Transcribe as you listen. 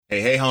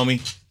Hey,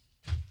 homie.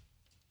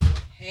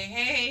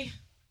 Hey.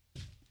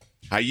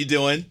 How you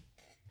doing?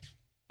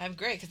 I'm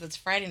great because it's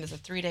Friday and it's a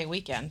 3-day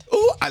weekend.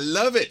 Oh, I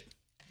love it.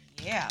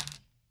 Yeah.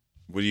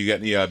 What do you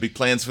got? Any big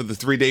plans for the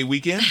 3-day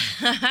weekend?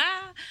 Martin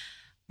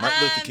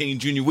Luther King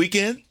Jr.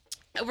 weekend?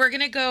 We're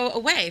going to go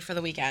away for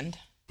the weekend.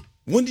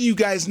 When do you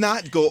guys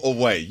not go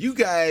away? You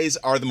guys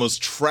are the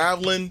most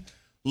traveling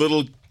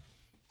little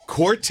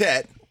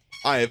quartet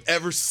I have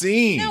ever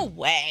seen. No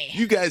way.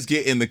 You guys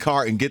get in the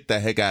car and get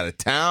the heck out of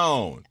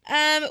town.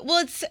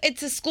 Well,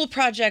 it's a school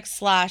project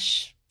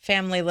 /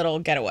 family little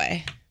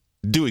getaway.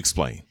 Do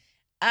explain.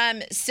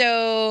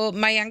 So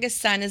my youngest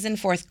son is in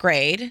 4th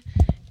grade,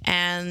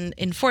 and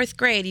in 4th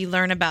grade, you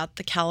learn about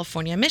the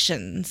California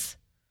missions.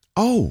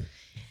 Oh.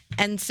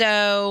 And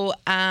so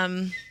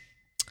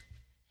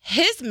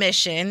his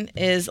mission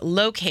is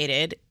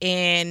located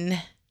in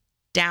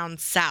down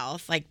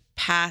south, like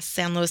past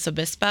San Luis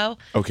Obispo.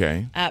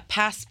 Okay.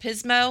 Past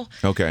Pismo.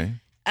 Okay.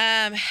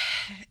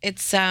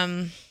 It's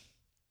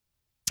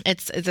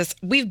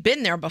we've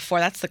been there before.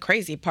 That's the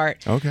crazy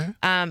part. Okay.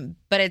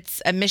 But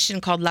it's a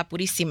mission called La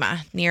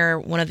Purísima near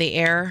one of the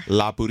air.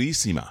 La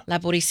Purísima. La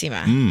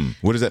Purísima.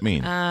 What does that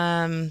mean?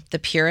 The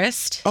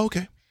purest. Oh,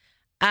 okay.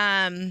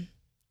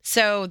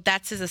 So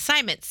that's his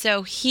assignment.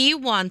 So he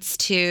has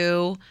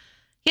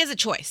a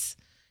choice.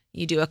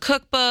 You do a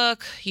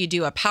cookbook, you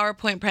do a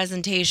PowerPoint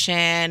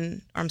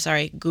presentation, or I'm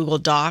sorry, Google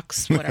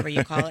Docs, whatever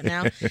you call it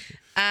now.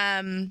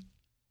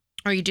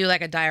 Or you do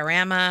like a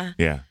diorama.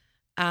 Yeah.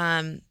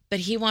 But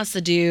he wants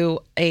to do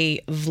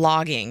a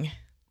vlogging.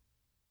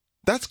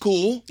 That's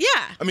cool.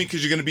 Yeah. I mean,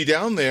 because you're going to be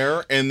down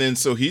there, and then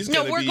so he's going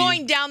to be... No, we're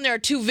going down there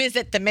to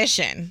visit the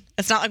mission.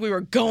 It's not like we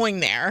were going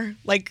there.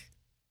 Like,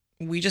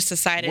 we just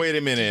decided... Wait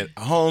a minute.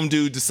 Home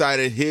dude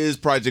decided his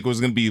project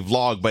was going to be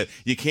vlog, but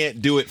you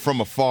can't do it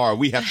from afar.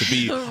 We have to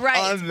be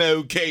on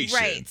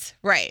location.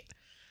 Right.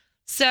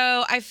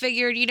 So I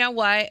figured, you know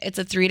what? It's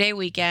a 3-day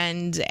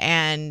weekend,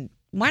 and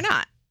why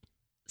not?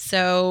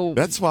 So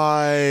that's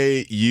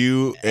why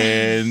you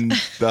and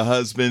the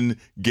husband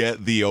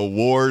get the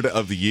award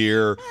of the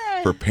year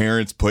for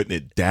parents putting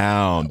it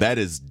down. That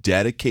is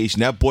dedication.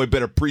 That boy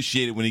better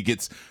appreciate it when he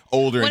gets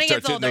older and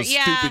starts hitting those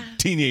stupid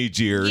teenage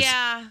years.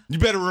 Yeah. You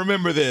better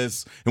remember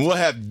this, and we'll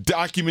have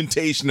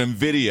documentation and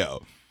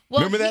video.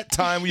 Well, remember that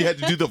time we had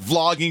to do the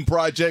vlogging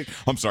project?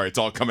 I'm sorry, it's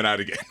all coming out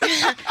again.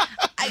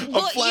 I'm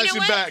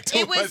flashing back to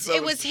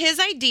it was his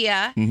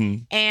idea,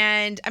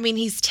 and I mean,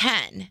 he's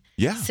 10.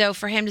 Yeah. So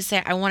for him to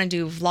say, "I want to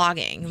do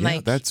vlogging,"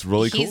 like that's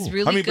really cool. He's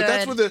really good.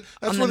 But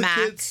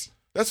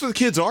that's where the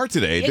kids are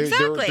today.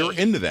 Exactly. They're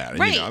into that. And,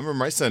 right. I remember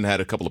my son had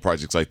a couple of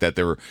projects like that.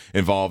 They were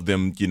involved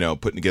in,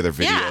 putting together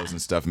videos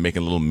and stuff and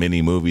making little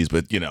mini movies.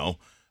 But,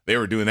 they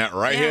were doing that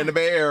right here in the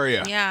Bay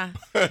Area. Yeah.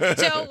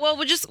 So,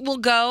 we'll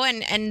go.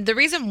 And the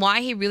reason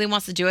why he really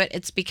wants to do it,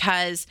 it's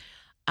because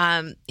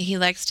he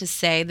likes to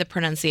say the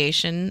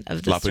pronunciation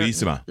of the La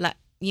Purísima.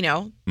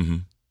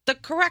 The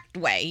correct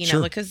way,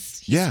 because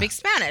he speaks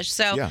Spanish.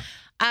 So,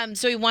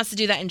 so he wants to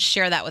do that and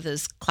share that with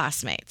his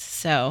classmates.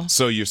 So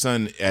your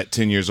son at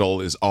 10 years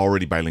old is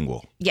already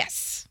bilingual?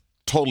 Yes.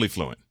 Totally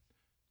fluent?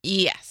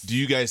 Yes. Do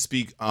you guys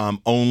speak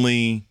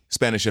only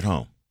Spanish at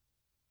home?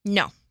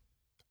 No.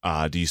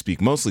 Do you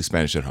speak mostly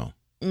Spanish at home?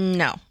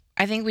 No.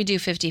 I think we do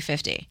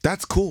 50-50.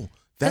 That's cool.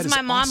 Because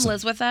my mom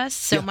lives with us,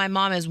 so my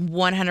mom is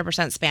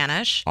 100%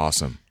 Spanish.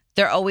 Awesome.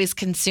 They're always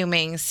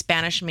consuming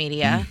Spanish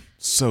media.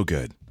 So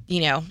good.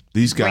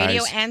 These guys,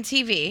 radio and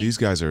TV. These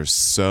guys are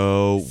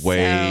so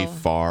way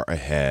far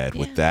ahead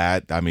with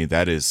that. I mean,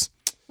 that is...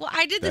 Well,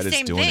 I did the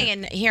same thing,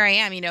 and here I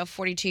am,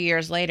 42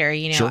 years later,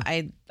 Sure.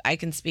 I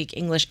can speak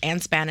English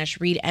and Spanish,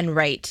 read and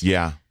write.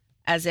 Yeah.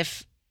 As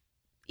if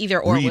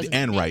either or read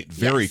and write.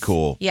 Very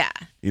cool. Yeah.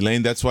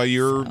 Elaine, that's why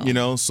you're,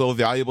 so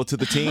valuable to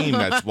the team.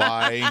 That's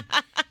why,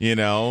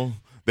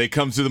 they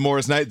come to the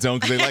Morris Night Zone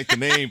because they like the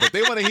name, but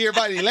they want to hear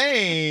about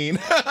Elaine.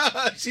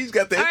 She's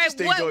got the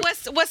interesting... All right,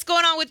 what's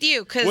going on with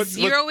you? Because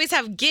you always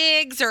have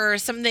gigs or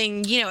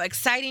something,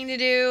 exciting to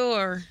do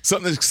or...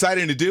 Something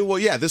exciting to do? Well,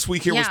 yeah, this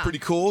week here was pretty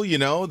cool.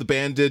 The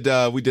band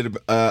we did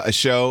a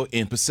show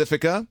in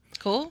Pacifica.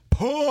 Cool.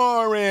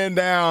 Pouring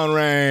down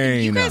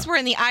rain. You guys were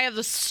in the eye of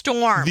the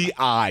storm. The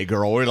eye,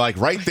 girl. We're like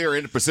right there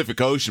in the Pacific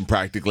Ocean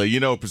practically.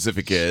 You know what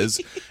Pacific is.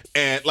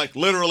 And like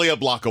literally a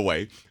block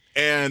away.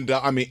 And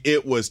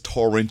it was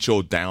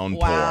torrential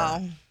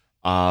downpour.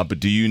 Wow. But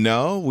do you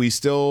know, we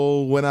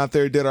still went out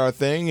there, did our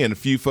thing, and a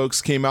few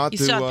folks came out You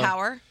still have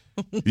power?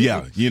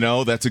 Yeah,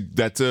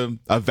 that's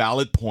a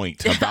valid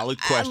point, a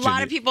valid question. A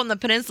lot of people in the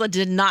peninsula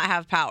did not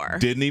have power.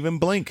 Didn't even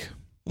blink.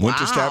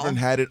 Winter's Tavern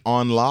had it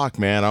on lock,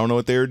 man. I don't know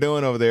what they were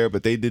doing over there,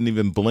 but they didn't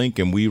even blink,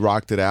 and we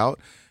rocked it out.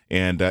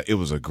 And it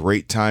was a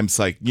great time. It's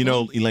like,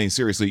 Elaine,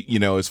 seriously,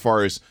 as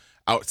far as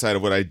outside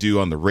of what I do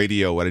on the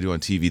radio, what I do on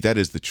TV, that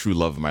is the true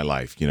love of my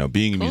life.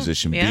 Being a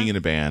musician, being in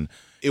a band.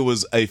 It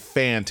was a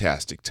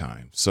fantastic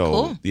time.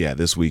 So,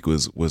 this week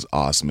was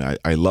awesome.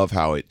 I love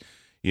how it,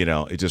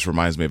 it just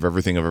reminds me of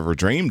everything I've ever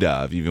dreamed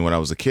of, even when I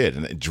was a kid.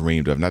 And I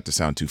dreamed of, not to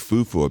sound too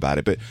foo-foo about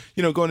it, but,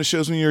 going to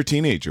shows when you're a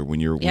teenager, when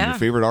your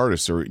favorite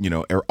artists are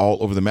all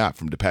over the map,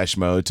 from Depeche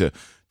Mode to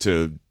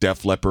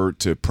Def Leppard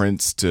to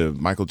Prince to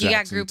Michael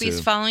Jackson. You got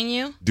groupies following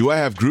you? Do I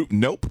have group?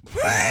 Nope.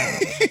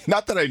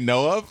 Not that I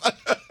know of.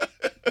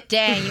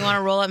 Dang, you want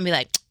to roll up and be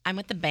like, I'm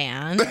with the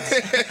band.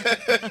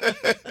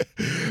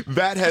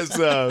 That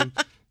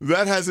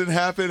hasn't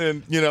happened.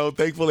 And,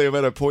 thankfully I'm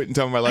at a point in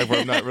time in my life where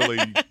I'm not really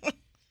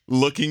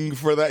looking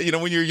for that.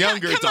 When you're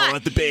younger, it's all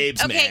at the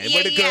babes, man.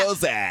 Where the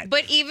girls at?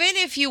 But even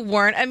if you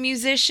weren't a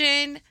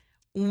musician,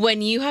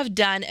 when you have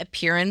done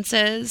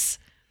appearances,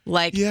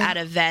 at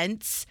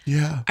events,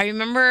 I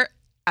remember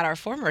at our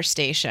former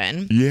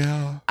station,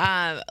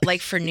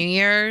 for New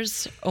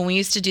Year's, when we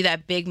used to do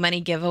that big money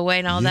giveaway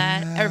and all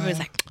that, everybody's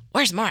like,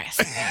 "Where's Morris?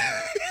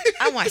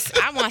 I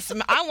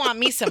want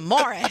me some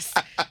Morris."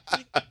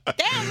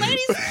 Damn,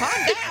 ladies, calm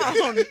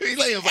down.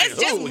 It's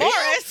just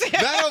Morris.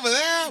 That over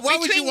there? Why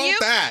would you want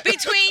that?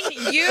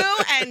 Between you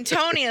and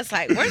Tony, it's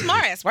like, where's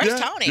Morris? Where's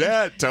Tony?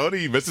 Yeah,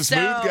 Tony, Mr.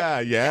 Smooth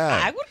Guy.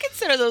 Yeah, I would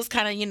consider those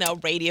kind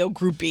of radio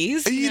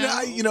groupies.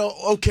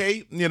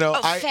 Okay.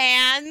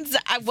 Fans,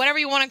 whatever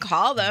you want to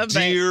call them.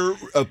 Dear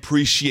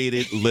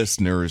appreciated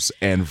listeners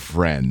and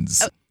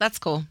friends. Oh, that's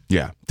cool.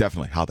 Yeah,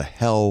 definitely. How the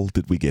hell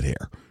did we get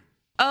here?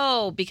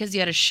 Oh, because you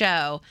had a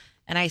show,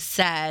 and I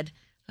said,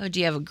 "Oh, do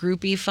you have a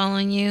groupie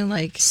following you?"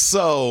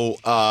 So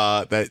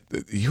that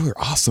you were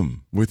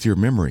awesome with your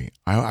memory.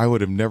 I would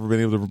have never been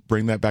able to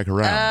bring that back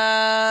around.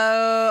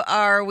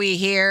 Are we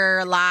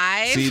here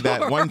live? See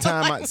that one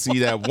time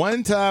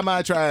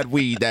I tried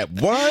weed. That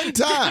one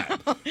time,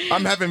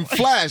 I'm having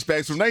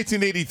flashbacks from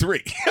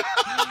 1983.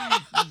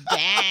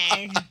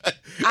 Dang.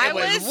 I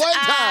was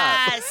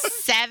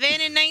 7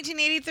 in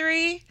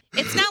 1983.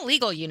 It's not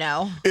legal,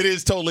 It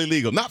is totally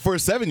legal. Not for a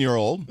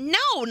 7-year-old.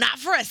 No, not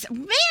for us.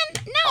 Man,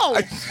 no.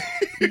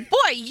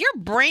 Boy, your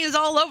brain is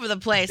all over the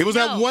place. It was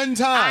at one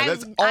time.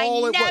 That's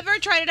all it was. I never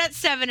tried it at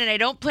 7, and I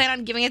don't plan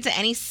on giving it to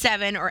any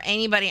 7 or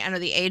anybody under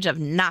the age of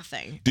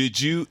nothing.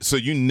 Did you? So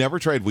you never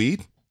tried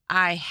weed?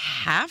 I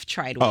have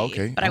tried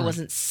weed, but I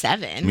wasn't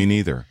 7. Me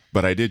neither,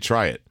 but I did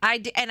try it.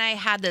 And I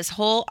had this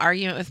whole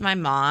argument with my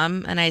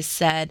mom, and I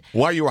said...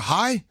 Why, you were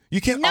high? You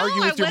can't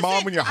argue with your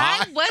mom when you're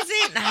high? I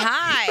wasn't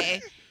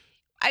high.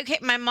 Okay,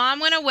 my mom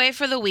went away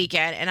for the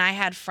weekend, and I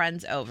had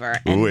friends over.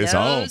 Ooh, it's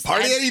on.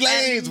 Party at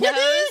Elaine's.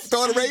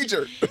 Throw the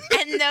Ranger.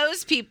 And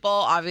those people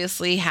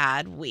obviously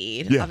had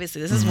weed. Yeah. Obviously,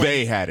 this is when...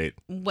 They had it.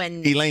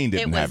 When Elaine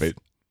didn't have it.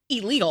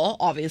 Illegal,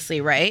 obviously,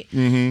 right?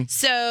 Mm-hmm.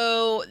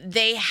 So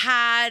they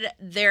had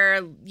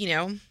their,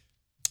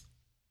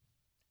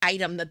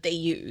 item that they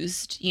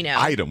used,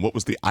 Item? What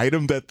was the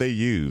item that they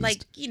used?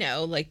 Like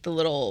the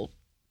little,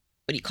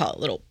 what do you call it?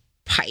 Little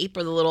pipe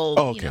or the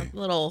little,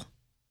 little...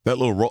 That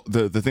little roll,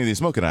 the thing they're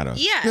smoking out of.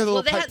 Yeah. The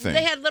well,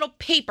 they had little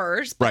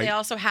papers, but they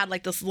also had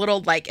this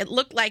little, it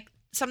looked like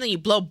something you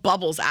blow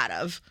bubbles out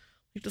of.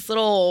 Like this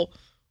little,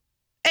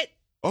 it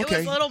was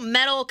a little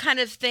metal kind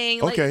of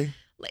thing. Okay.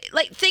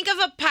 Like think of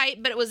a pipe,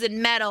 but it was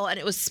in metal and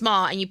it was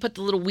small, and you put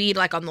the little weed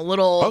on the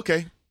little,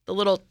 the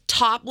little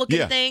top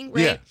looking thing,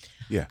 right?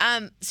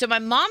 Yeah. So my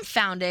mom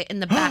found it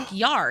in the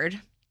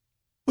backyard.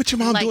 What's your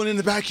mom doing in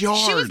the backyard?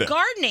 She was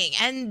gardening,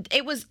 and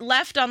it was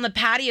left on the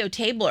patio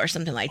table or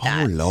something like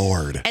that. Oh,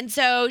 Lord. And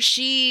so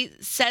she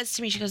says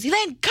to me, she goes,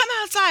 "Elaine, come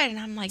outside." And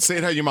I'm like... Say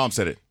it how your mom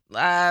said it.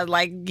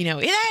 Elaine,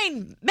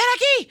 ven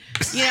aquí,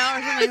 or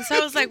something. So I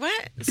was like,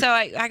 what? So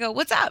I go,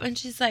 "What's up?" And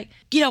she's like,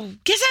 ¿qué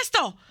es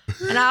esto?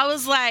 And I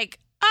was like,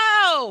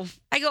 oh.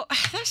 I go,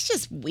 "That's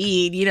just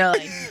weed,"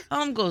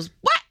 Mom goes,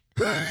 "What?"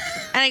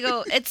 And I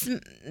go, it's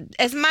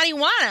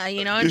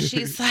marijuana, and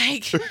she's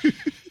like...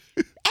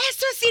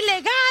 Esto es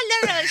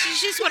ilegal.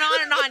 She just went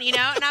on, and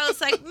I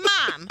was like,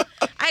 "Mom,"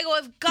 I go,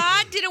 "if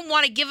God didn't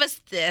want to give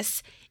us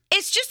this,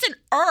 it's just an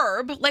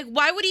herb.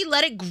 Why would he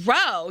let it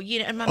grow?"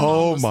 And my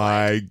mom was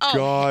my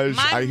gosh.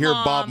 I hear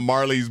Bob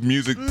Marley's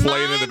music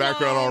playing in the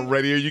background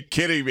already. Are you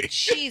kidding me?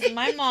 Jeez,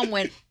 my mom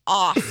went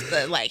off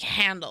the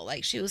handle.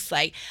 She was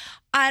like,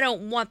 "I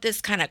don't want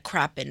this kind of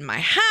crap in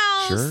my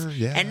house." Sure,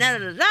 yeah. And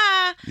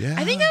da-da-da-da. Yeah.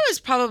 I think I was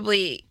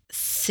probably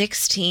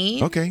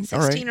 16. Okay, 16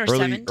 all right. or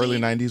 17. Early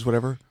 90s,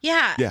 whatever.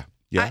 Yeah.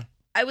 Yeah.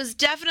 I was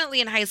definitely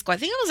in high school. I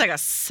think I was a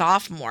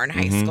sophomore in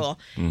high school.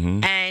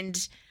 Mm-hmm.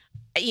 And,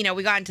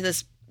 we got into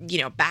this,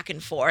 back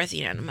and forth,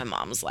 and my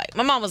mom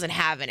wasn't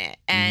having it.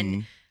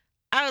 And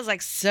I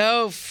was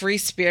so free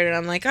spirited.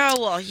 I'm like, "Oh,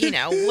 well,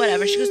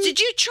 whatever." She goes, "Did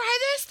you try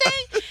this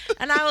thing?"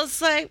 And I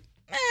was like,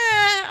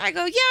 I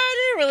go, "Yeah,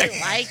 I didn't really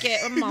like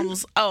it." My mom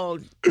was,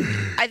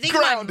 I think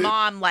Grounded.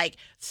 my mom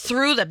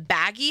threw the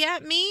baggie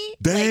at me.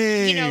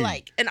 Dang.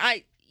 And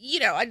I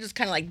just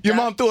kind of Your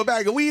mom threw a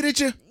bag of weed at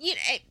you?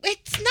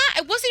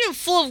 It wasn't even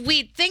full of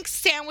weed. Think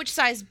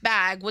sandwich-sized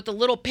bag with the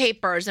little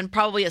papers and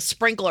probably a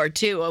sprinkle or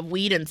two of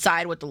weed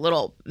inside with the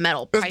little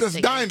metal pipe. That's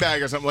a dime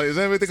bag or something like that. Is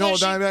that what they call a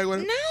dime bag?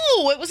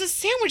 No, it was a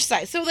sandwich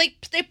size. So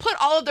they put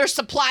all of their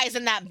supplies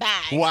in that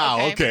bag. Wow,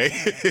 okay.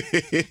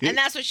 And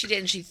that's what she did,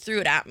 and she threw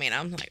it at me, and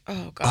I'm like,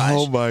 oh, gosh.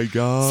 Oh, my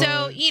God.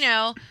 So,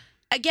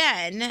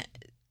 again,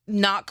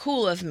 not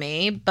cool of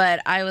me,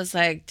 but I was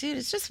like, dude,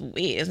 it's just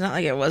weed. It's not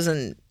like it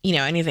wasn't,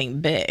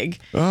 anything big.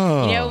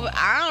 Oh.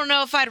 I don't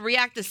know if I'd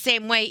react the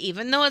same way,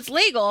 even though it's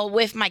legal.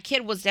 If my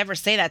kid was to ever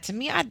say that to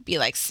me, I'd be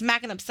like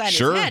smacking upside his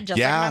head,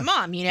 just like my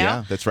mom,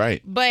 Yeah, that's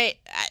right. But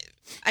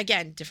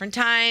again, different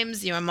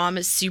times. My mom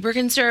is super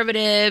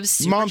conservative.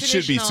 Mom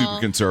should be super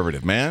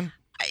conservative, man.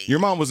 Your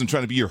mom wasn't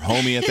trying to be your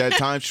homie at that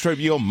time. She's trying to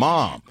be your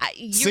mom.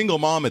 Single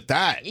mom at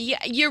that. Yeah,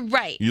 you're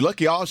right. You're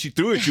lucky all she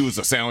threw at you was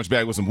a sandwich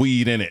bag with some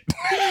weed in it.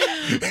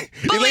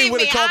 Elaine would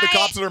have called the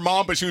cops on her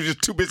mom, but she was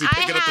just too busy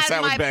picking up the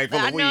sandwich bag full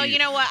of weed. No, you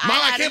know what? Mom,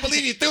 I can't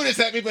believe you threw this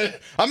at me, but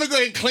I'm going to go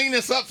ahead and clean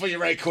this up for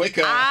you right quick.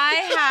 I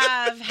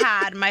have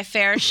had my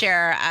fair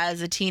share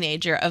as a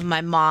teenager of my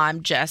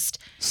mom just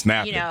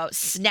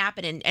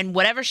snapping and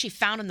whatever she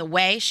found in the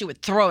way, she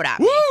would throw it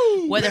at me.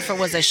 Woo! Whether if it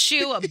was a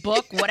shoe, a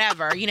book,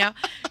 whatever,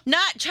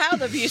 Not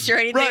child abuse or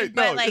anything, right,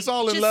 but no, like it's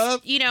all in just,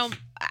 love.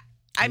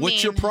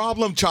 What's your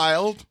problem,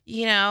 child?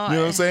 You know what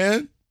I'm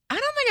saying? I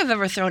don't think I've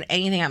ever thrown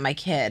anything at my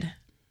kid.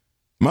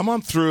 My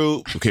mom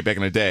threw, back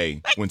in the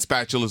day, when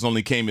spatulas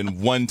only came in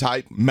one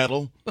type,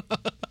 metal.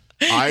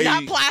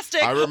 Not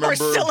plastic. I remember, or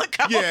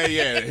silicone.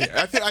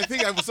 Yeah. I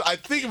think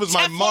it was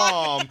my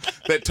mom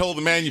that told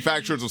the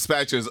manufacturers of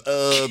spatulas,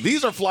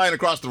 these are flying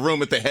across the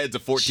room at the heads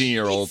of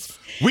 14-year-olds.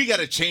 We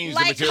got to change the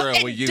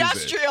material we use.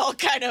 Industrial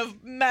kind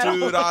of metal.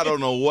 Dude, I don't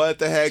know what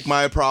the heck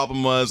my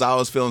problem was. I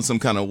was feeling some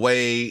kind of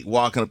way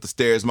walking up the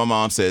stairs. My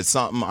mom said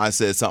something. I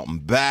said something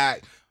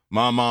back.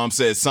 My mom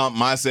said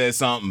something. I said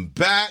something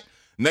back.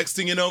 Next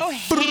thing you know,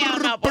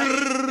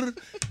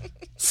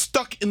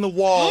 stuck in the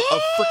wall,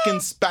 a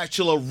freaking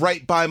spatula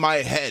right by my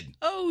head.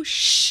 Oh,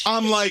 shit.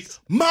 I'm like,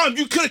 Mom,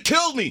 you could have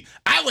killed me.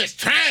 I was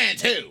trying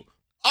to.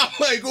 I'm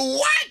like,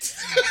 what?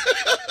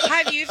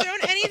 Have you thrown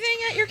anything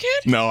at your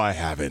kid? No, I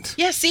haven't.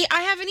 Yeah, see,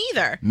 I haven't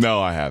either. No,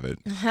 I haven't.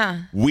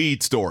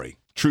 Weed story.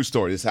 True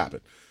story. This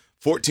happened.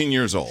 14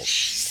 years old.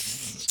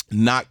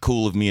 Not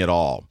cool of me at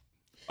all.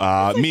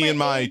 Me and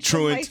my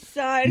truant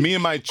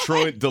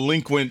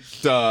delinquent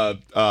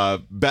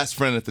best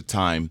friend at the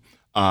time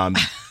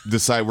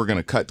decide we're going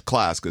to cut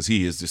class because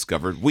he has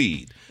discovered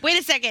weed. Wait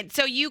a second.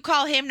 So you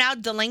call him now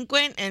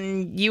delinquent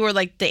and you were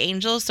like the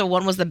angel? So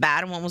one was the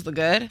bad and one was the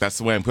good? That's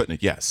the way I'm putting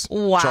it, yes.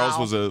 Wow.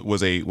 Charles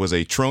was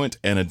a truant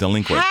and a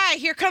delinquent. Hi,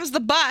 here comes the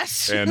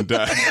bus. And it's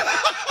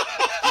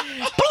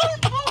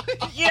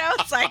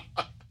like...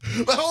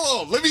 But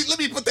hold on, let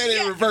me put that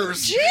in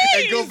reverse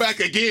and go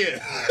back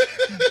again.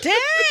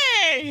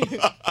 Dang.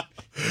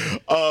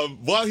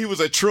 While he was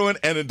a truant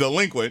and a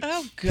delinquent,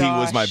 he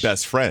was my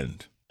best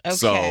friend.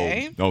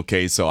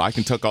 Okay. So I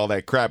can tuck all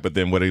that crap, but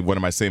then what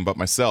am I saying about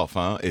myself,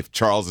 huh? If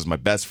Charles is my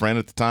best friend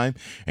at the time,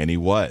 and he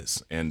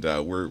was, and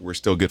we're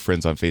still good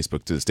friends on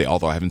Facebook to this day,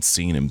 although I haven't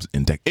seen him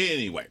in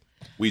Anyway,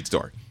 weed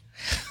story.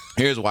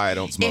 Here's why I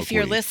don't smoke If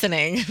you're weed.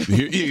 listening.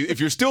 If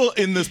you're still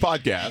in this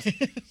podcast,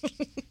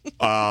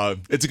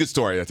 it's a good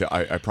story,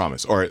 I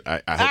promise. Or I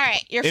hope. All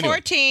right, you're Anyway,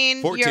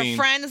 14. Your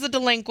friend is a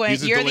delinquent.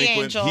 He's a You're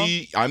delinquent. the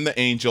angel. I'm the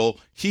angel.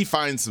 He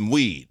finds some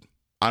weed.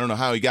 I don't know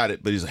how he got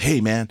it, but he's like,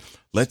 "Hey, man,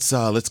 let's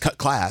cut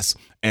class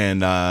and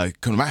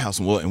come to my house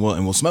and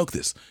we'll smoke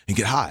this and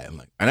get high." I'm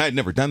like, and I had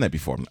never done that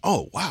before. I'm like,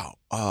 "Oh, wow.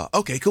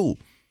 Okay, cool."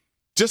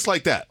 Just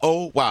like that.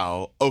 Oh,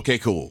 wow. Okay,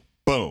 cool.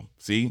 Boom.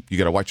 See, you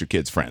got to watch your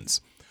kids'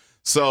 friends.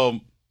 So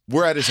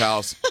we're at his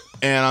house,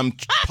 and I'm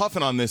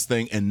puffing on this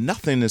thing, and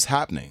nothing is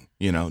happening.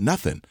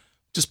 Nothing.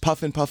 Just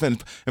puffing.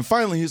 And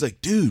finally, he's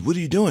like, "Dude, what are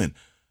you doing?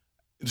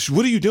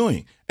 What are you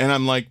doing?" And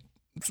I'm like,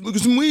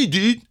 "Smoking some weed,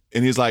 dude."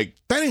 And he's like,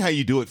 "That ain't how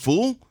you do it,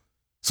 fool."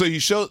 So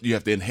you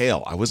have to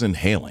inhale. I was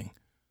inhaling.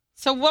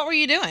 So what were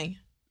you doing?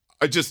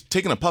 I just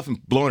taking a puff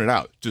and blowing it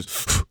out.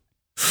 Just.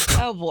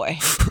 Oh, boy.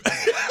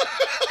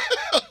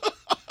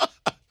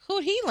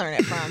 Who'd he learn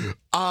it from?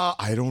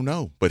 I don't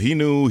know, but he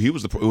knew he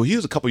was he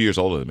was a couple years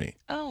older than me.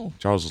 Oh.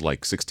 Charles was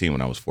like 16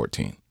 when I was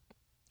 14.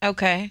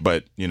 Okay.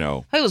 But he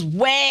was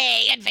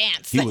way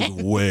advanced. He was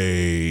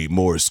way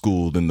more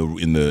schooled in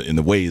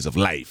the ways of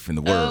life in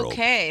the world.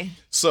 Okay.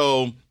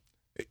 So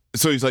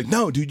he's like,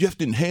 "No, dude, you have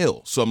to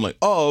inhale." So I'm like,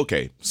 "Oh,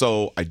 okay."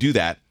 So I do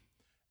that,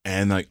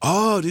 and like,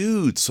 "Oh,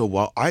 dude." So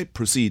while I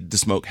proceed to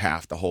smoke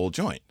half the whole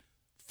joint,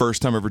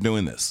 first time ever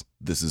doing this.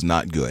 This is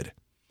not good.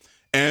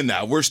 And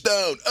now we're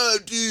stoned. Oh,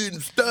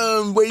 dude,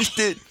 stoned,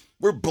 wasted.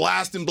 We're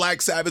blasting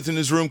Black Sabbath in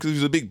his room because he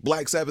was a big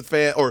Black Sabbath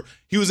fan. Or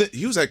he was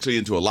actually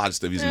into a lot of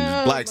stuff. He was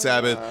into Black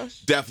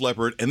Sabbath, Def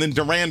Leppard, and then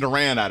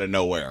Duran out of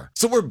nowhere.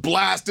 So we're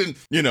blasting,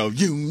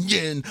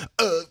 Union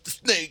of the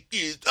Snake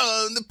is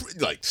on the...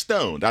 Like,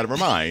 stoned out of our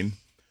mind.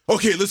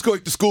 Okay, let's go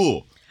back to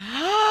school.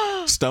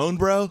 Stoned,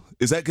 bro?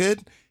 Is that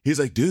good? He's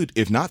like, "Dude,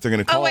 if not, they're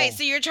going to call." Oh, wait,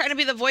 so you're trying to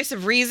be the voice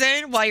of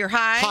reason while you're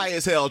high? High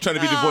as hell, trying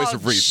to be the voice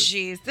of reason.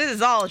 Jeez, this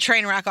is all a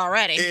train wreck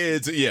already.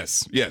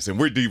 Yes, and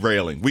we're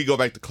derailing. We go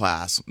back to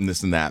class and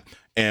this and that.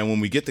 And when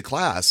we get to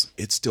class,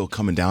 it's still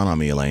coming down on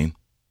me, Elaine.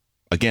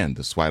 Again,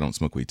 this is why I don't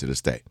smoke weed to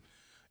this day.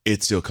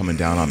 It's still coming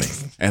down on me.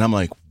 And I'm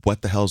like,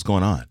 what the hell's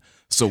going on?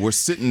 So we're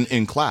sitting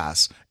in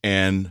class,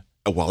 and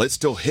while it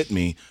still hit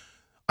me,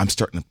 I'm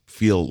starting to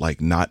feel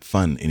like not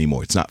fun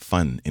anymore. It's not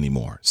fun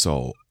anymore.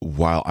 So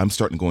while I'm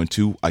starting to go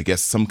into, I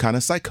guess, some kind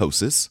of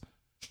psychosis,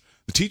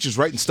 the teacher's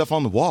writing stuff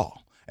on the wall.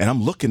 And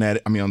I'm looking at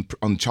it, on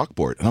the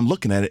chalkboard, and I'm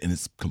looking at it, and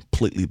it's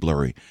completely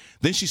blurry.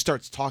 Then she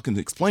starts talking,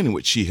 explaining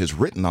what she has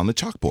written on the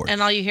chalkboard.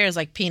 And all you hear is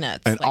like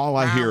peanuts. And like, all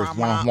I hear is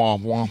wah, wah,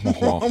 wah, wah,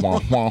 wah,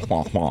 wah, wah,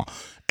 wah, wah.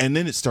 And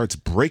then it starts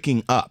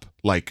breaking up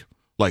like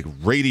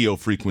radio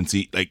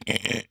frequency. Like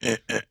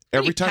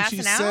every time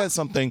she says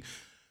something,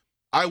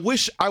 I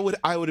wish I would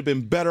have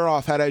been better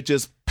off had I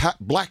just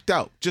blacked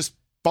out, just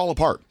fall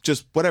apart,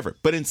 just whatever.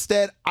 But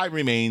instead, I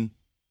remain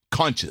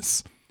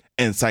conscious.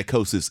 And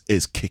psychosis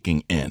is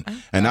kicking in. Okay.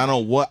 And I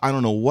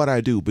don't know what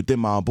I do, but then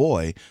my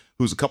boy,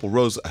 who's a couple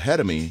rows ahead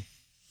of me,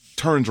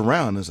 turns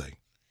around and is like,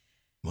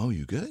 Mo,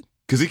 you good?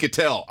 Because he could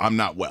tell I'm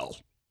not well.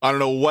 I don't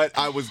know what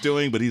I was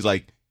doing, but he's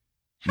like,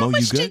 Mo, you good? How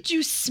much did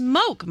you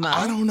smoke, Mo?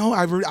 I don't know.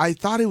 I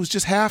thought it was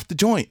just half the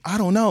joint. I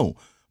don't know.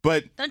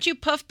 But don't you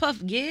puff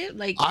give?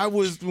 Like why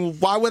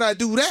would I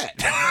do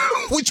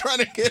that? We trying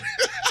to get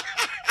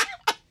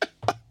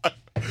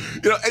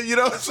You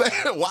know what I'm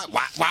saying?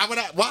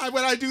 Why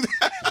would I do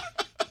that?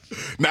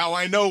 Now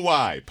I know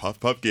why. Puff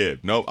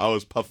give. Nope, I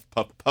was puff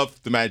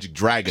the magic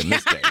dragon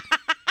this day.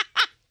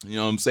 You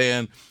know what I'm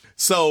saying?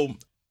 So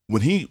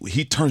when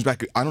he turns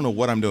back, I don't know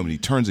what I'm doing, but he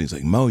turns and he's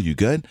like, Mo, you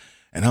good?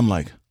 And I'm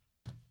like,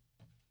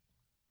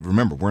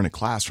 remember, we're in a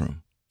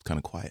classroom. It's kind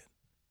of quiet.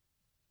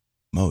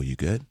 Mo, you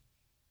good?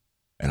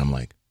 And I'm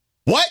like,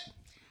 what?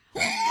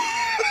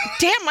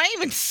 Damn, I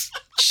even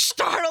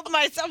startled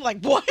myself. Like,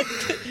 what?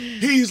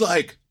 He's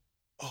like,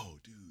 oh,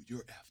 dude, you're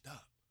effed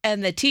up.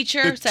 And the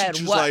teacher said,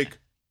 teacher's what? Like,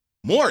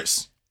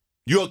 Morris,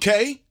 you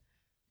okay?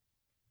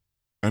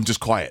 I'm just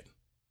quiet.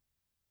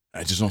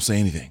 I just don't say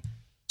anything.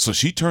 So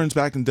she turns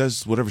back and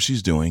does whatever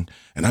she's doing,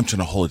 and I'm trying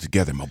to hold it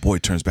together. My boy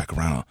turns back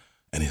around,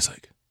 and he's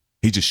like,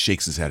 he just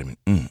shakes his head at me.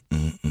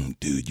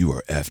 Dude, you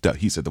are effed up.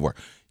 He said the word.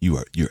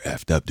 You're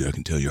effed up, dude. I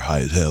can tell you're high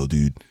as hell,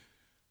 dude.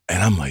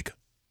 And I'm like,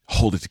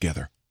 hold it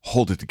together.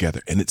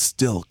 And it's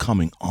still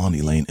coming on,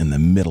 Elaine, in the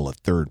middle of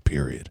third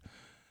period.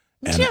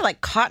 Did you have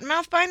like cotton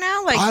mouth by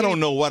now? Like I don't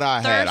know what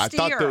I had. I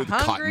thought there was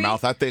hungry? Cotton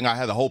mouth. I think I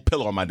had the whole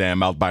pillow on my damn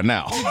mouth by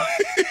now.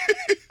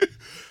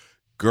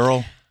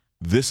 Girl,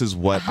 this is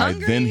what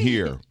hungry? I then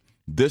hear.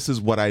 This is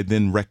what I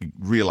then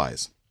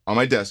realize. On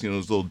my desk,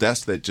 those little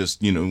desks that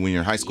just, when you're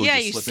in high school,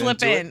 you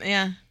slip in. It.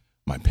 Yeah.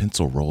 My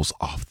pencil rolls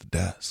off the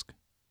desk.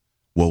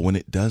 Well, when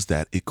it does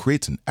that, it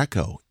creates an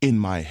echo in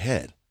my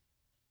head.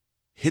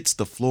 Hits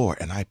the floor,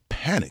 and I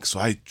panic. So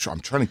I'm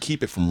trying to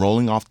keep it from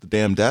rolling off the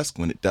damn desk.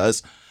 When it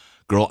does,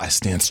 girl, I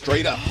stand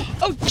straight up.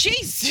 Oh,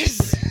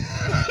 Jesus.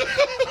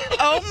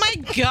 Oh, my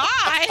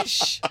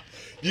gosh.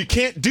 You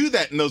can't do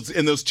that in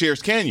those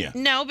chairs, can you?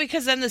 No,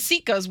 because then the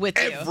seat goes with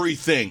you.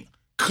 Everything.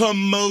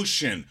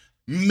 Commotion.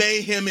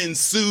 Mayhem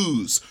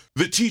ensues.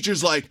 The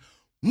teacher's like,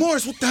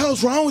 Morris, what the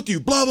hell's wrong with you?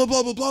 Blah, blah,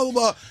 blah, blah, blah, blah,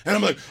 blah. And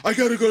I'm like, I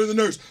got to go to the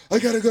nurse. Oh,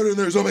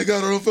 my God,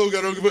 I don't feel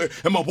good.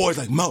 And my boy's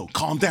like, Mo,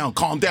 calm down,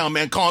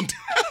 man, calm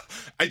down.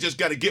 I just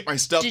got to get my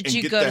stuff and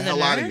get the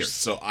hell out of here.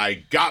 So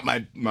I got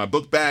my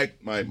book bag,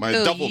 my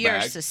duffel bag.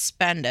 You're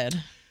suspended.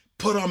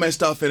 Put on my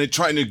stuff in it,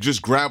 trying to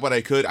just grab what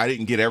I could. I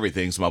didn't get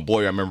everything, so my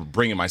boy, I remember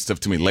bringing my stuff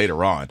to me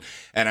later on.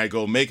 And I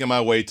go making my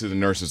way to the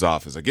nurse's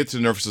office. I get to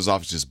the nurse's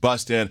office, just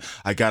bust in.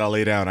 I got to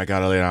lay down. I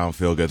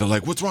feel good. They're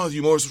like, what's wrong with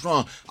you, Morris? What's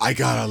wrong? I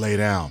got to lay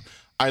down.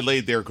 I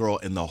laid there, girl,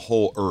 and the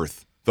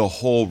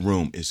whole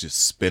room is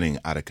just spinning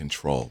out of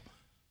control.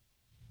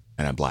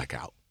 And I black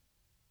out.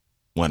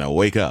 When I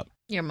wake up.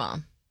 Your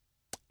mom.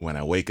 When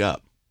I wake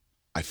up,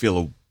 I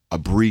feel a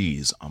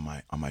breeze on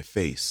my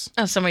face.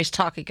 Oh, somebody's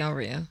talking over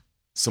you.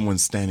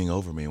 Someone's standing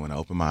over me. When I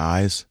open my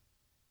eyes,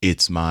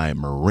 it's my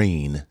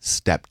Marine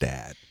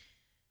stepdad.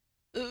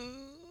 Ooh,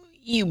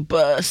 you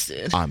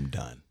busted. I'm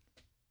done.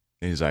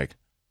 And he's like,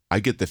 I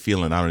get the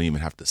feeling I don't even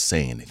have to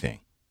say anything.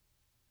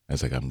 I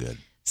was like, I'm good.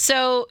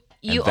 So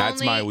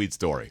that's my weed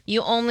story.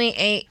 You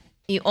only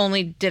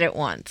did it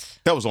once.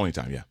 That was the only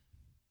time, yeah.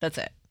 That's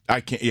it. I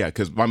can't, yeah,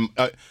 because my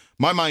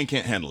mind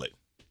can't handle it.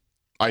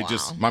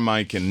 My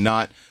mind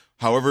cannot.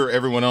 However,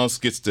 everyone else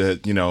gets to,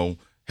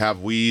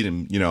 have weed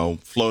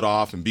and, float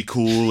off and be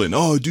cool and,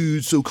 oh,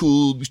 dude, so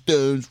cool, be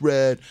stones,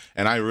 red.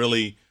 And I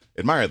really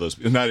admire those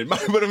people. Not admire,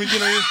 but I mean,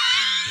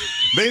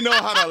 they know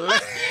how to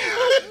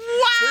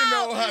They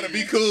know how to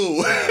be cool.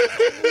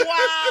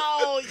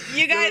 Wow.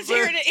 You guys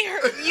heard it here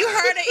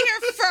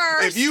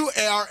first. If you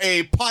are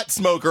a pot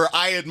smoker,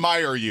 I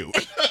admire you.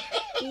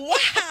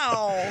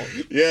 Wow.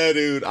 Yeah,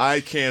 dude,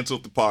 I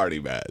canceled the party,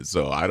 man.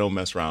 So I don't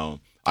mess around.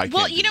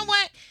 Well, you know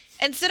what?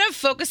 Instead of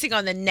focusing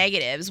on the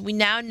negatives, we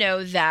now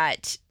know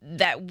that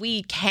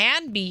weed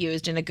can be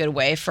used in a good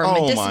way for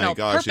medicinal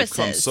purposes. It's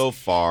come so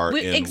far.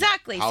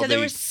 Exactly. So there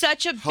was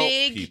such a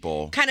big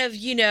kind of,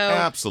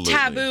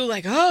 taboo,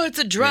 like, oh, it's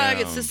a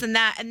drug, it's this and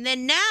that. And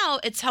then now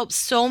it's helped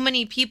so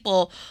many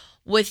people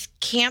with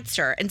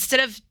cancer. Instead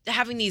of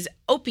having these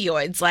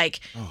opioids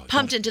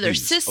pumped into their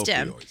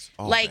system,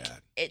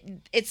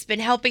 it's been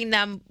helping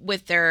them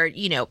with their,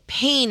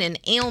 pain and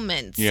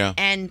ailments. Yeah.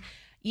 And,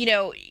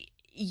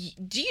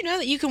 do you know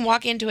that you can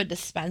walk into a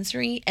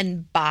dispensary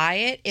and buy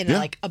it in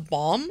like a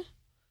balm?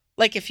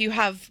 Like if you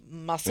have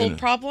muscle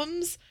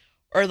problems,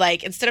 or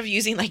like instead of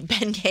using like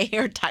Bengay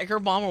or Tiger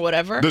Balm or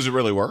whatever. Does it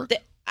really work?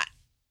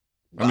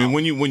 I mean,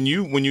 when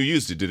you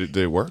used it, did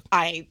it work?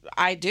 I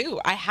do.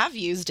 I have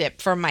used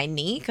it for my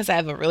knee because I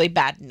have a really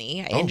bad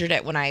knee. I injured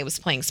it when I was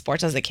playing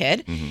sports as a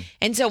kid,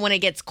 and so when it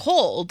gets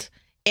cold,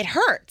 it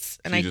hurts,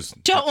 and I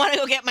don't want to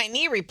go get my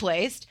knee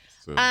replaced.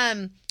 So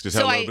just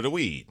have a little bit of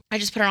weed. I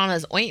just put it on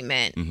as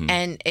ointment,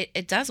 and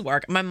it does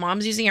work. My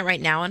mom's using it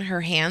right now on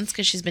her hands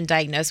because she's been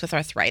diagnosed with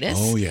arthritis.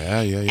 Oh, yeah.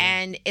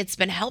 And it's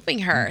been helping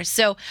her.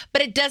 So,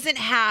 but it doesn't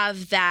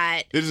have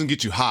that. It doesn't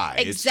get you high.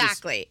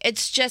 Exactly.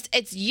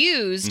 It's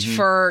used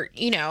for,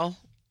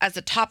 as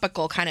a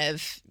topical kind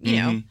of,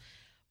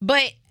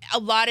 but a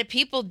lot of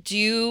people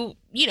do,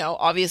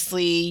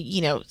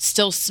 obviously,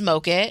 still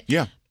smoke it.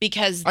 Yeah.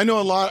 Because I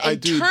know a lot.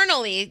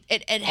 Internally,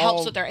 it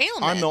helps with their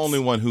ailments. I'm the only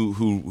one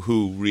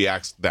who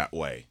reacts that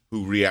way.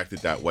 Who reacted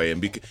that way,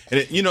 and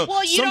you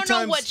don't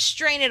know what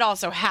strain it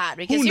also had,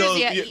 because who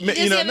knows?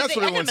 That's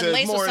what everyone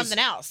says. More something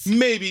else.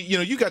 Maybe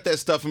you got that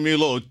stuff from your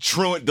little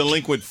truant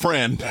delinquent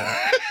friend.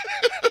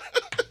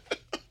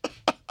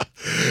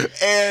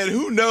 And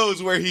who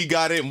knows where he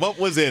got it and what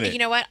was in it. You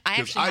know what? I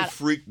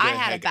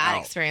had a bad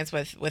experience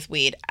with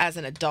weed as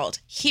an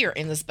adult here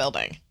in this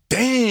building.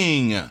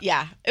 Dang.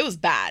 Yeah, it was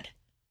bad.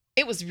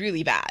 It was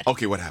really bad.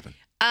 Okay, what happened?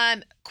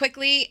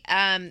 Quickly,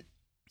 at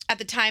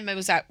the time I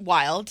was at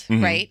Wild,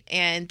 right?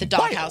 And the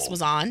doghouse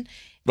was on.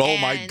 Oh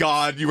my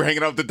God, you were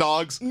hanging out with the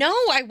dogs? No,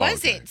 I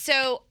wasn't. Okay.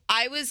 So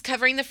I was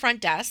covering the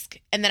front desk,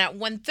 and then at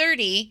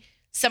 1:30,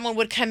 someone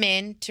would come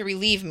in to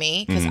relieve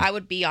me because I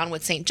would be on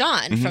with St.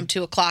 John from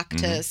 2 o'clock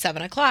to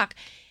 7 o'clock.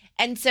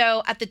 And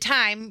so at the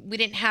time, we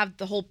didn't have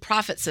the whole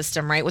Prophet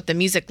system, right, with the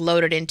music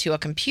loaded into a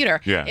computer.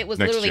 Yeah, it was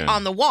literally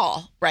on the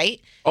wall, right?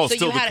 Oh, so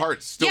still the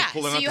carts, pulling out the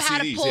CDs. So you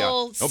had to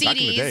pull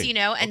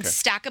CDs, and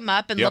stack them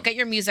up and look at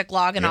your music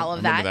log and all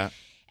of that.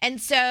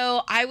 And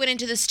so I went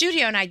into the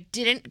studio and I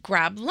didn't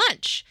grab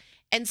lunch.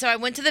 And so I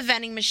went to the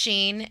vending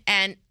machine,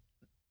 and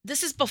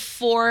this is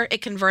before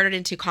it converted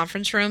into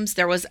conference rooms.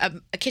 There was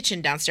a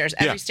kitchen downstairs.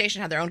 Every station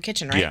had their own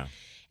kitchen, right? Yeah.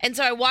 And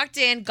so I walked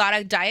in, got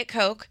a Diet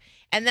Coke,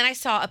 and then I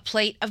saw a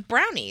plate of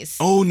brownies.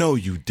 Oh, no,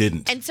 you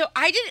didn't. And so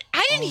I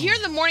didn't hear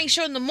the morning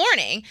show in the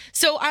morning.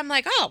 So I'm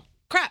like, oh,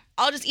 crap.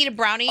 I'll just eat a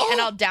brownie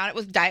and I'll down it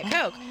with Diet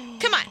Coke.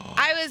 Come on.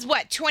 I was,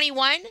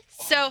 21?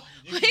 So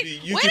you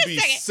could be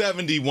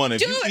 71.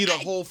 If you eat a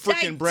whole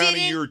freaking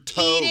brownie, you're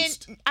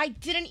toast. I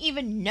didn't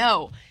even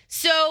know.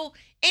 So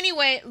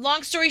anyway,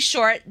 long story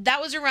short, that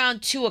was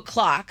around 2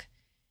 o'clock.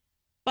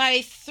 By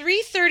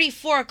 3:30,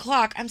 4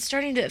 o'clock, I'm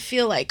starting to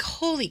feel like,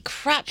 holy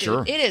crap,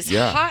 dude, it is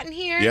hot in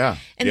here. Yeah.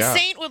 And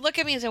Saint would look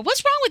at me and say,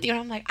 what's wrong with you? And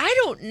I'm like, I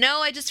don't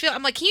know.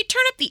 I'm like, can you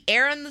turn up the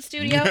air in the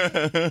studio?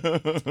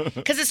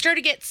 Because it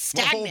started to get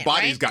stagnant. My whole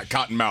body's got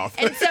cotton mouth.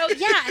 And so,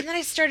 and then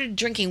I started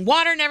drinking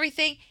water and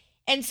everything.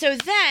 And so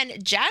then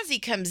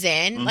Jazzy comes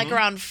in like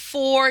around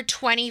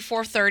 4:20,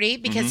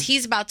 4:30, because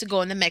he's about to go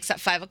in the mix at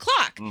 5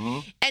 o'clock.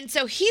 And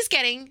so he's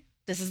getting,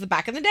 this is the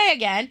back in the day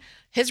again,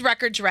 his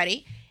record's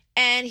ready.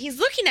 And he's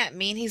looking at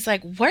me and he's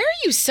like, why are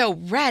you so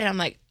red? I'm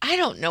like, I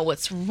don't know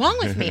what's wrong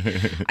with me.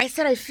 I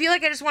said, I feel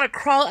like I just want to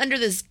crawl under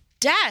this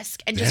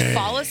desk and just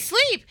fall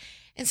asleep.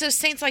 And so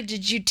Saint's like,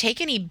 did you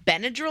take any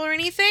Benadryl or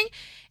anything?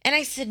 And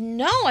I said,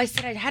 no. I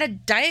said, I had a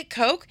Diet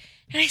Coke.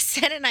 And I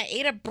said, and I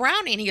ate a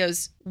brownie. And he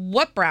goes,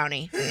 what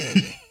brownie?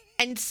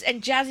 and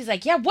Jazzy's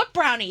like, yeah, what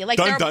brownie? Like,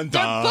 they're both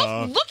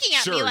looking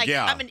at me like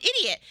I'm an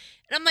idiot.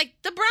 And I'm like,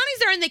 the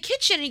brownies are in the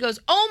kitchen. And he goes,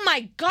 oh,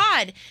 my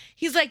God.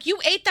 He's like, you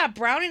ate that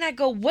brownie? And I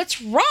go, what's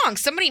wrong?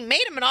 Somebody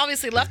made them and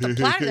obviously left the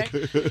platter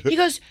there. He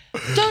goes,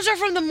 those are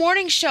from the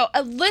morning show.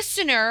 A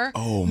listener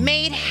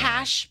made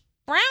hash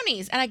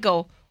brownies. And I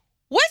go,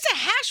 what's a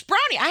hash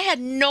brownie? I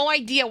had no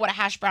idea what a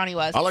hash brownie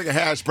was. I like a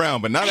hash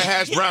brown, but not a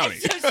hash brownie.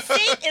 So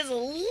Saint is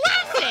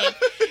laughing.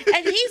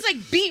 And he's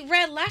like beet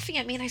red laughing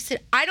at me. And I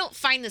said, I don't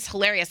find this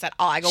hilarious at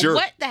all. I go,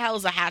 what the hell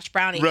is a hash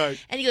brownie? Right.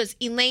 And he goes,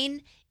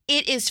 Elaine,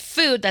 it is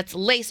food that's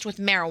laced with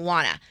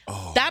marijuana.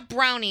 That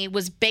brownie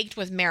was baked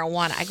with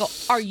marijuana. I go,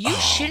 are you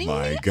shitting me?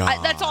 My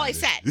God. That's all I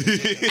said. And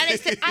I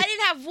said, I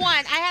didn't have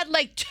one. I had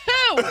like 2.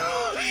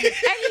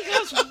 And he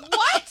goes,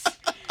 what?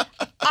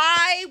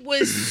 I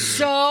was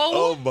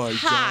so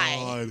high.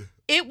 God.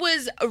 It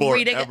was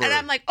ridiculous. And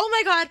I'm like, oh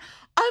my God,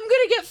 I'm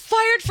going to get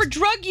fired for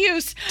drug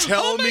use.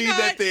 Tell me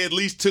that they at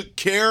least took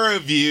care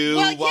of you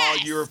while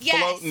you were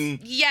floating.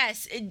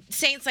 Yes.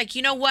 Saint's like,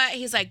 you know what?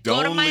 He's like,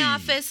 go to my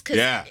office.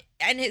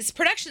 And his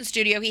production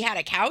studio, he had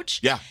a couch.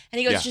 Yeah. And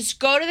he goes, just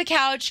go to the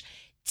couch,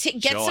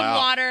 get some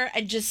water,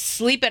 and just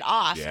sleep it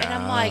off. Yeah. And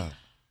I'm like,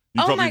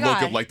 you probably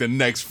woke up like the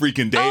next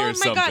freaking day or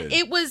something. Oh my God.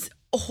 It was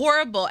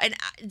horrible. And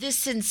this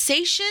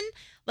sensation,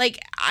 like,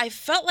 I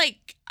felt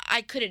like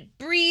I couldn't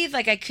breathe,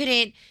 like I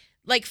couldn't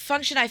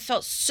function. I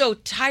felt so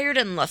tired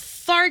and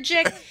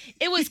lethargic.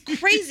 It was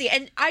crazy.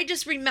 And I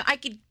just remember I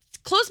could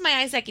close my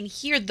eyes, I can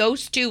hear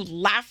those two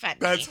laugh at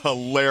me. That's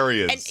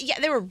hilarious. And yeah,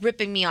 they were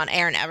ripping me on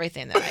air and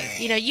everything. They're like,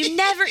 you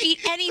never eat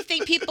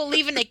anything people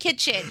leave in the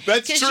kitchen.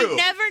 That's true. Because you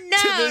never know.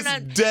 To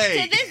this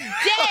day,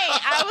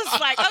 I was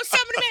like, oh,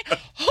 somebody made.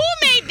 Who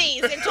made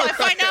these? Until I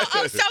find out,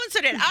 oh, so and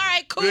so did. All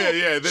right, cool. Yeah.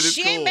 Then it's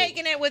she cool. ain't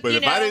making it with But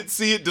if I didn't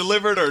see it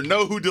delivered or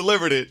know who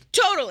delivered it,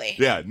 totally.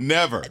 yeah,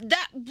 never.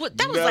 That was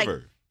like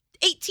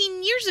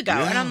 18 years ago,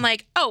 and I'm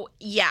like, oh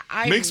yeah,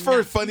 makes for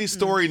a funny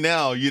story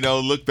now,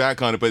 look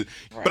back on it. But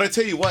I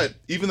tell you what,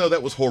 even though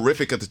that was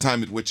horrific at the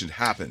time at which it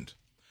happened,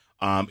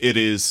 it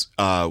is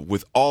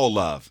with all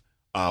love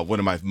one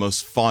of my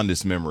most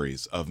fondest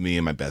memories of me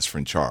and my best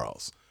friend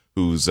Charles,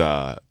 who's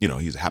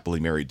he's a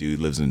happily married dude,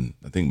 lives in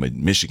I think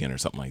Michigan or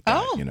something like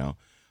that.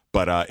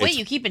 But wait,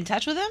 you keep in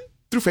touch with him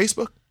through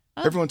Facebook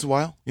every once in a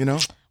while,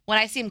 When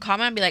I see him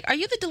comment, I'd be like, are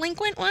you the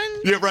delinquent one?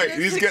 Yeah, right.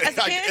 He's good. And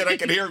I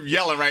can hear him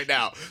yelling right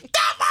now.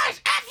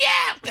 Thomas, F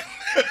you!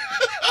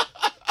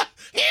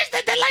 Here's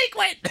the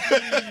delinquent!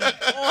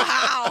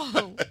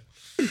 Wow.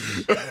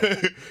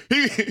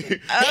 He's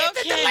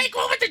the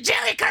delinquent with the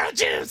Jerry curl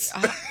juice.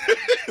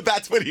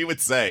 That's what he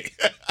would say.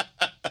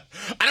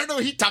 I don't know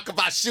what he talk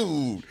about.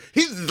 Shoot,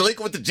 he's the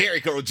delinquent with the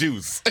Jerry curl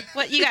juice.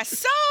 What, you got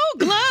Soul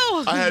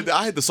Glow? I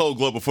had the Soul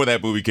Glow before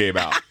that movie came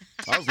out.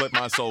 I was letting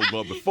my soul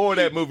glow before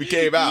that movie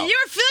came out. You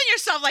were feeling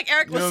yourself like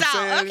Eric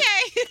LaSalle.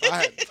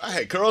 Okay. I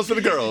had curls for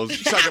the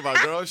girls. Talking about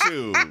girl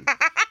shoes.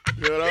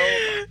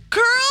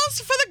 Curls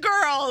for the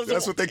girls.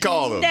 That's what they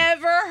call them.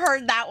 Never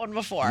heard that one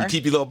before. You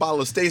keep your little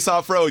bottle of Stay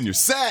Soft Pro and you're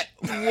set.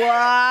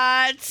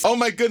 What? Oh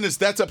my goodness,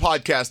 that's a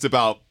podcast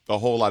about a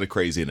whole lot of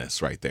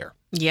craziness right there.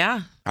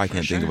 Yeah. I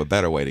can't think of a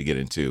better way to get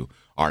into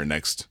our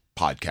next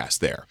podcast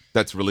there.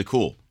 That's really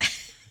cool.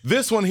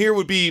 This one here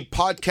would be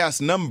podcast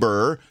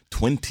number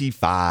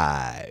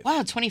 25.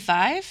 Wow,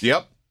 25?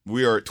 Yep.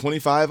 We are at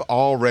 25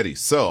 already.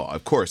 So,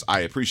 of course,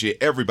 I appreciate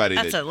everybody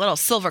That's a little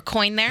silver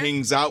coin there.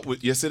 Hangs out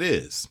with, yes, it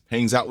is.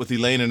 Hangs out with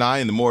Elaine and I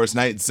in the Morris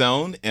Night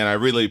Zone, and I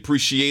really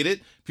appreciate it.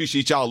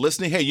 Appreciate y'all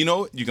listening. Hey, you know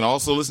what? You can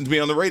also listen to me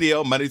on the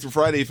radio Monday through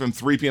Friday from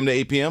 3 p.m. to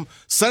 8 p.m.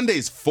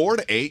 Sundays 4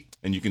 to 8.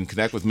 And you can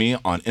connect with me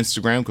on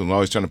Instagram because I'm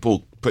always trying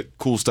to put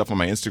cool stuff on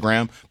my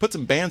Instagram. Put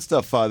some band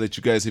stuff that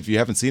you guys, if you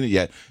haven't seen it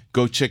yet,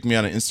 go check me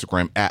out on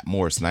Instagram at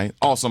Morris Night.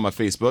 Also on my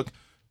Facebook,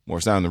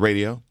 Morris Night on the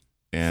radio,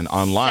 and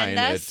online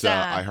at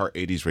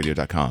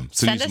iHeartAdiesRadio.com.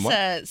 So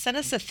send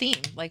us a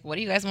theme. Like, what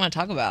do you guys want to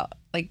talk about?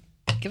 Like,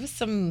 give us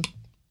some.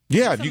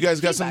 Yeah, if you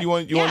guys got something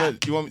you want.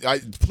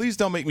 Please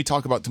don't make me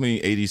talk about too many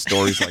 80s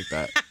stories like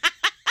that.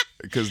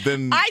 Because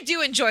then I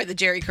do enjoy the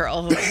Jerry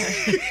curl.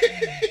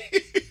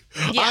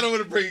 Yeah. I don't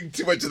want to bring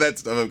too much of that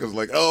stuff up because,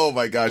 like, oh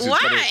my gosh.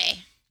 Why?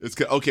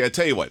 Okay, I'll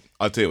tell you what.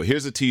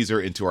 Here's a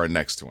teaser into our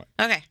next one.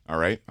 Okay. All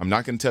right? I'm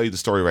not going to tell you the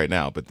story right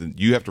now, but then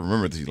you have to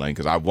remember this, Elaine,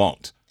 because I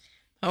won't.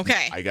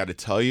 Okay. I got to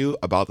tell you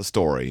about the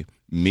story.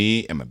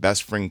 Me and my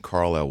best friend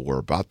Carl were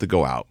about to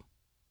go out,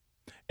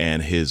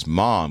 and his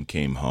mom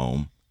came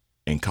home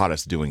and caught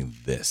us doing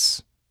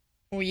this.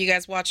 Were you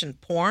guys watching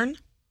porn?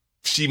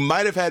 She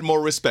might have had more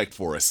respect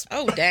for us.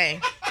 Oh,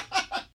 dang.